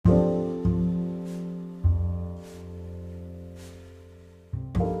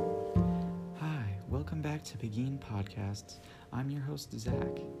back to Begin Podcasts. I'm your host, Zach,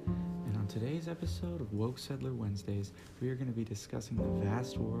 and on today's episode of Woke Settler Wednesdays, we are going to be discussing the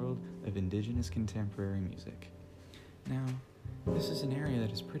vast world of Indigenous contemporary music. Now, this is an area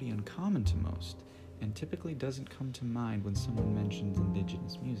that is pretty uncommon to most, and typically doesn't come to mind when someone mentions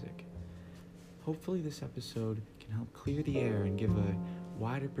Indigenous music. Hopefully this episode can help clear the air and give a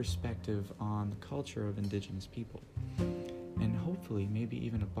wider perspective on the culture of Indigenous people, and hopefully maybe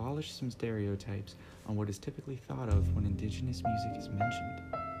even abolish some stereotypes on what is typically thought of when Indigenous music is mentioned.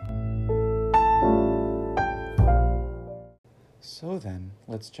 So then,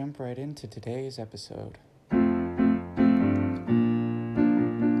 let's jump right into today's episode.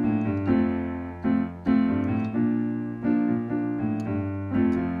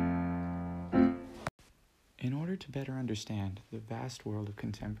 In order to better understand the vast world of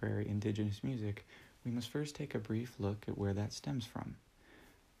contemporary Indigenous music, we must first take a brief look at where that stems from.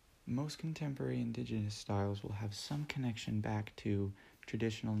 Most contemporary Indigenous styles will have some connection back to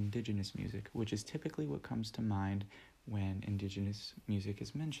traditional Indigenous music, which is typically what comes to mind when Indigenous music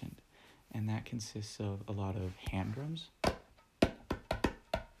is mentioned. And that consists of a lot of hand drums,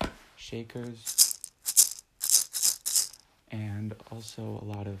 shakers, and also a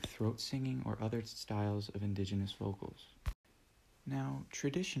lot of throat singing or other styles of Indigenous vocals. Now,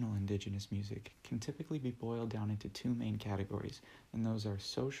 traditional Indigenous music can typically be boiled down into two main categories, and those are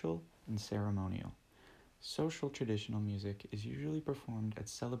social and ceremonial. Social traditional music is usually performed at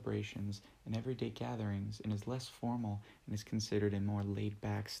celebrations and everyday gatherings and is less formal and is considered a more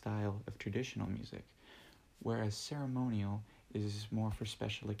laid-back style of traditional music, whereas ceremonial is more for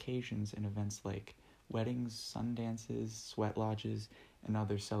special occasions and events like weddings, sun dances, sweat lodges, and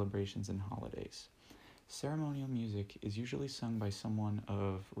other celebrations and holidays. Ceremonial music is usually sung by someone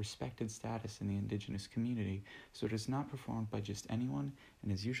of respected status in the Indigenous community, so it is not performed by just anyone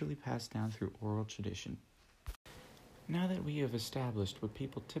and is usually passed down through oral tradition. Now that we have established what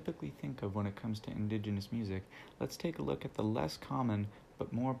people typically think of when it comes to Indigenous music, let's take a look at the less common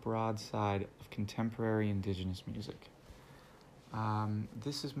but more broad side of contemporary Indigenous music.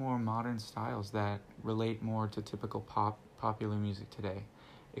 This is more modern styles that relate more to typical popular music today.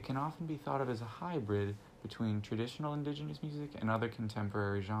 It can often be thought of as a hybrid between traditional Indigenous music and other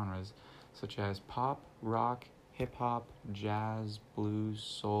contemporary genres, such as pop, rock, hip-hop, jazz, blues,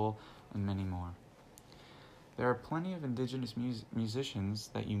 soul, and many more. There are plenty of Indigenous musicians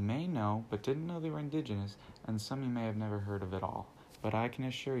that you may know but didn't know they were Indigenous, and some you may have never heard of at all, but I can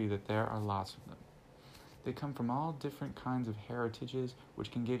assure you that there are lots of them. They come from all different kinds of heritages,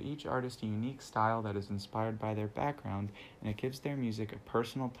 which can give each artist a unique style that is inspired by their background, and it gives their music a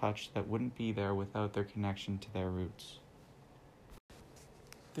personal touch that wouldn't be there without their connection to their roots.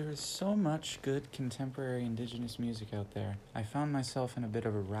 There is so much good contemporary Indigenous music out there. I found myself in a bit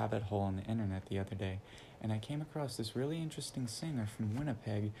of a rabbit hole on the internet the other day, and I came across this really interesting singer from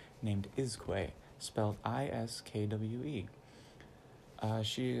Winnipeg named Iskwe, spelled I-S-K-W-E.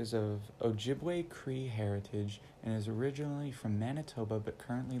 She is of Ojibwe Cree heritage and is originally from Manitoba but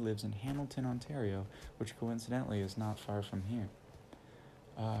currently lives in Hamilton, Ontario, which coincidentally is not far from here.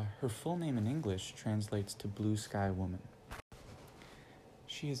 Her full name in English translates to Blue Sky Woman.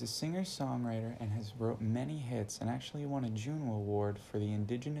 She is a singer-songwriter and has wrote many hits and actually won a Juno Award for the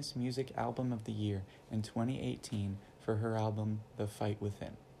Indigenous Music Album of the Year in 2018 for her album The Fight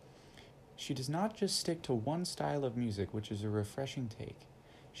Within. She does not just stick to one style of music, which is a refreshing take.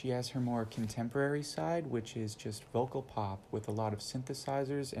 She has her more contemporary side, which is just vocal pop with a lot of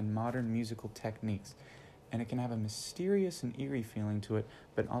synthesizers and modern musical techniques, and it can have a mysterious and eerie feeling to it,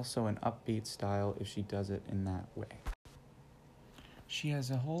 but also an upbeat style if she does it in that way. She has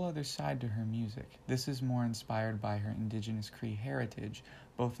a whole other side to her music. This is more inspired by her Indigenous Cree heritage,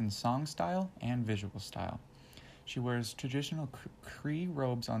 both in song style and visual style. She wears traditional Cree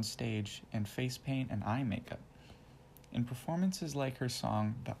robes on stage and face paint and eye makeup. In performances like her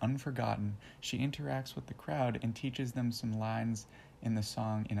song, The Unforgotten, she interacts with the crowd and teaches them some lines in the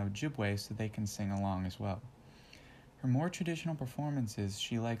song in Ojibwe so they can sing along as well. Her more traditional performances,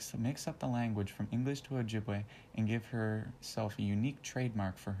 she likes to mix up the language from English to Ojibwe and give herself a unique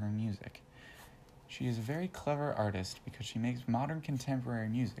trademark for her music. She is a very clever artist because she makes modern contemporary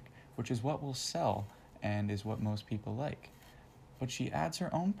music, which is what will sell and is what most people like. But she adds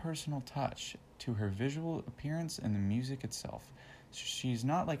her own personal touch to her visual appearance and the music itself. She's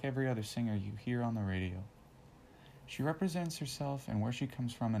not like every other singer you hear on the radio. She represents herself and where she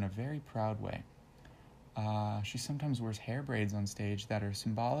comes from in a very proud way. She sometimes wears hair braids on stage that are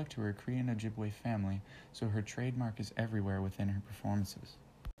symbolic to her Cree and Ojibwe family, so her trademark is everywhere within her performances.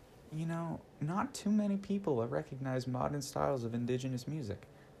 You know, not too many people recognize modern styles of Indigenous music.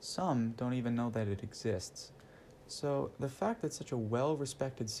 Some don't even know that it exists. So, the fact that such a well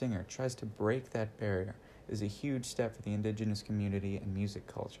respected singer tries to break that barrier is a huge step for the Indigenous community and music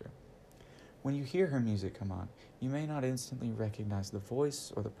culture. When you hear her music come on, you may not instantly recognize the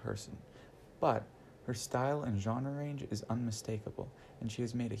voice or the person, but her style and genre range is unmistakable, and she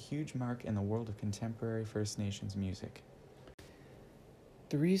has made a huge mark in the world of contemporary First Nations music.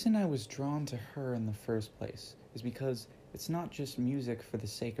 The reason I was drawn to her in the first place is because it's not just music for the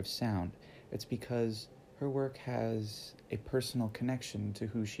sake of sound, it's because her work has a personal connection to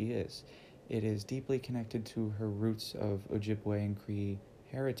who she is. It is deeply connected to her roots of Ojibwe and Cree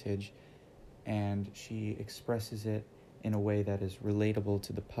heritage, and she expresses it in a way that is relatable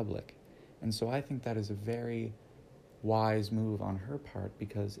to the public. And so I think that is a very wise move on her part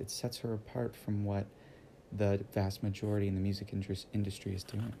because it sets her apart from what the vast majority in the music industry is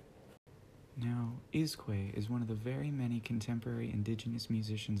doing. Now, Izkwe is one of the very many contemporary Indigenous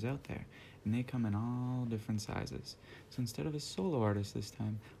musicians out there, and they come in all different sizes. So instead of a solo artist this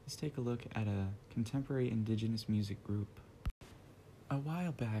time, let's take a look at a contemporary Indigenous music group. A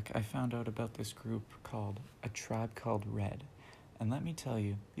while back, I found out about this group called A Tribe Called Red, and let me tell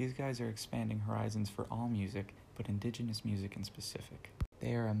you, these guys are expanding horizons for all music, but Indigenous music in specific.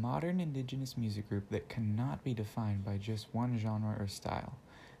 They are a modern Indigenous music group that cannot be defined by just one genre or style.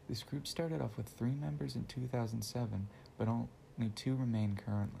 This group started off with 3 members in 2007, but only 2 remain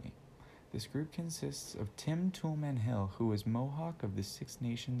currently. This group consists of Tim Toolman Hill, who is Mohawk of the Six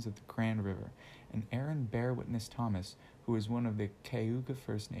Nations of the Grand River, and Aaron Bear Witness Thomas, who is one of the Cayuga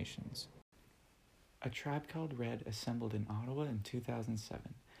First Nations. A Tribe Called Red assembled in Ottawa in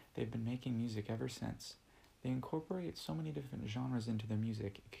 2007. They've been making music ever since. They incorporate so many different genres into their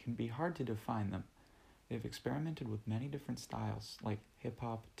music, it can be hard to define them. They've experimented with many different styles, like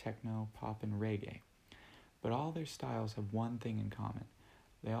hip-hop, techno, pop, and reggae. But all their styles have one thing in common.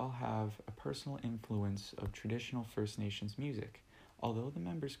 They all have a personal influence of traditional First Nations music. Although the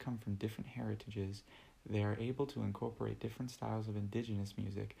members come from different heritages, they are able to incorporate different styles of Indigenous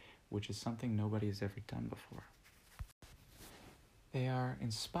music, which is something nobody has ever done before. They are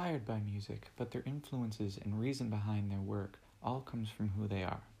inspired by music, but their influences and reason behind their work all comes from who they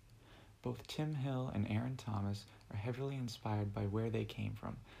are. Both Tim Hill and Aaron Thomas are heavily inspired by where they came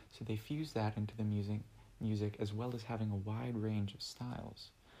from, so they fuse that into the music as well as having a wide range of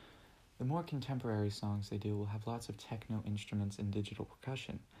styles. The more contemporary songs they do will have lots of techno instruments and digital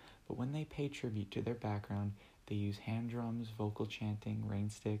percussion, but when they pay tribute to their background, they use hand drums, vocal chanting, rain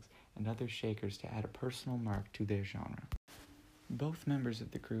sticks, and other shakers to add a personal mark to their genre. Both members of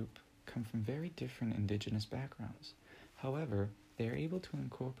the group come from very different Indigenous backgrounds. However, they are able to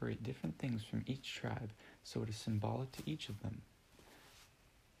incorporate different things from each tribe, so it is symbolic to each of them.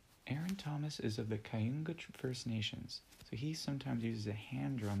 Aaron Thomas is of the Cayuga First Nations, so he sometimes uses a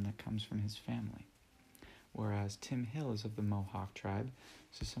hand drum that comes from his family. Whereas Tim Hill is of the Mohawk tribe,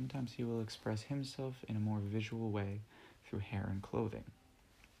 so sometimes he will express himself in a more visual way through hair and clothing.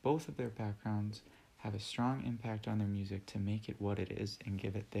 Both of their backgrounds have a strong impact on their music to make it what it is and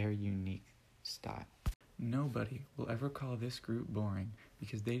give it their unique style. Nobody will ever call this group boring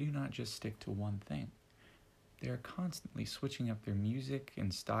because they do not just stick to one thing. They are constantly switching up their music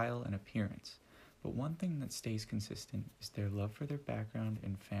and style and appearance, but one thing that stays consistent is their love for their background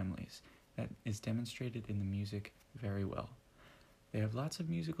and families that is demonstrated in the music very well. They have lots of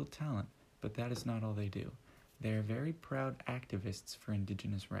musical talent, but that is not all they do. They are very proud activists for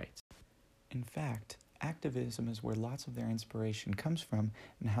Indigenous rights. In fact, activism is where lots of their inspiration comes from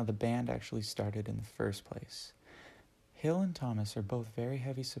and how the band actually started in the first place. Hill and Thomas are both very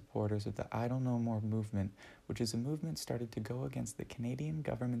heavy supporters of the Idle No More movement, which is a movement started to go against the Canadian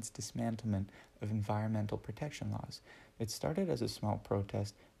government's dismantlement of environmental protection laws. It started as a small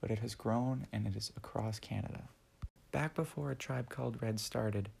protest, but it has grown and it is across Canada. Back before A Tribe Called Red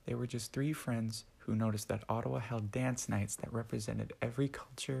started, they were just 3 friends who noticed that Ottawa held dance nights that represented every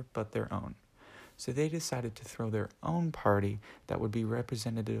culture but their own. So they decided to throw their own party that would be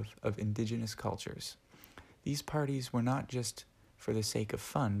representative of Indigenous cultures. These parties were not just for the sake of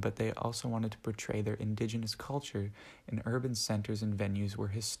fun, but they also wanted to portray their Indigenous culture in urban centers and venues where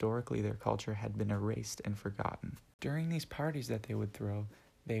historically their culture had been erased and forgotten. During these parties that they would throw,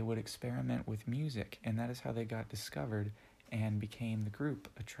 they would experiment with music, and that is how they got discovered and became the group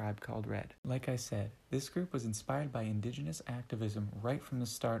A Tribe Called Red. Like I said, this group was inspired by Indigenous activism right from the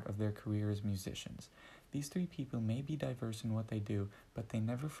start of their career as musicians. These 3 people may be diverse in what they do, but they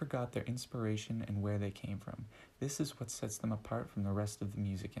never forgot their inspiration and where they came from. This is what sets them apart from the rest of the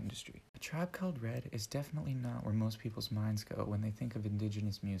music industry. A Tribe Called Red is definitely not where most people's minds go when they think of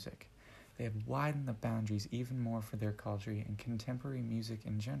Indigenous music. They have widened the boundaries even more for their culture and contemporary music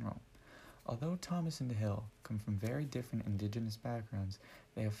in general. Although Thomas and Hill come from very different indigenous backgrounds,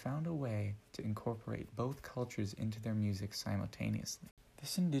 they have found a way to incorporate both cultures into their music simultaneously.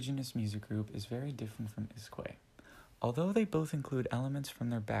 This indigenous music group is very different from Iskwē. Although they both include elements from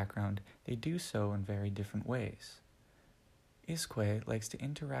their background, they do so in very different ways. Iskwē likes to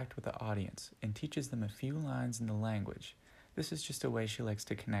interact with the audience and teaches them a few lines in the language. This is just a way she likes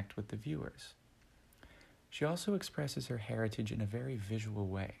to connect with the viewers. She also expresses her heritage in a very visual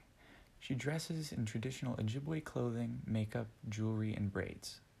way. She dresses in traditional Ojibwe clothing, makeup, jewelry, and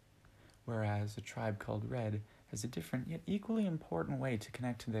braids. Whereas a tribe called Red has a different yet equally important way to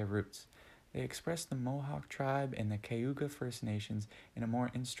connect to their roots. They express the Mohawk tribe and the Cayuga First Nations in a more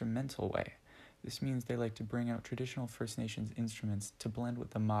instrumental way. This means they like to bring out traditional First Nations instruments to blend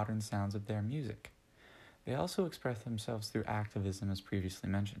with the modern sounds of their music. They also express themselves through activism, as previously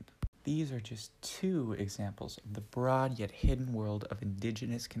mentioned. These are just two examples of the broad yet hidden world of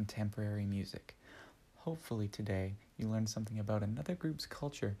Indigenous contemporary music. Hopefully today you learned something about another group's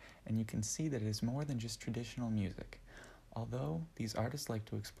culture and you can see that it is more than just traditional music. Although these artists like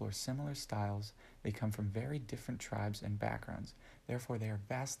to explore similar styles, they come from very different tribes and backgrounds. Therefore, they are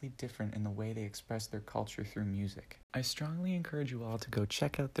vastly different in the way they express their culture through music. I strongly encourage you all to go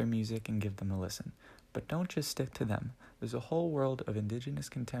check out their music and give them a listen. But don't just stick to them. There's a whole world of Indigenous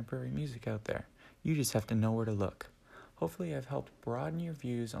contemporary music out there. You just have to know where to look. Hopefully I've helped broaden your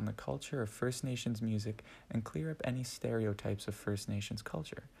views on the culture of First Nations music and clear up any stereotypes of First Nations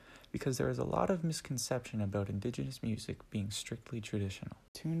culture, because there is a lot of misconception about Indigenous music being strictly traditional.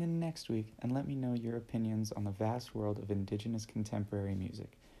 Tune in next week and let me know your opinions on the vast world of Indigenous contemporary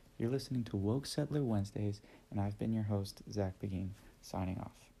music. You're listening to Woke Settler Wednesdays, and I've been your host, Zach Begin, signing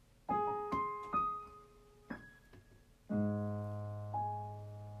off.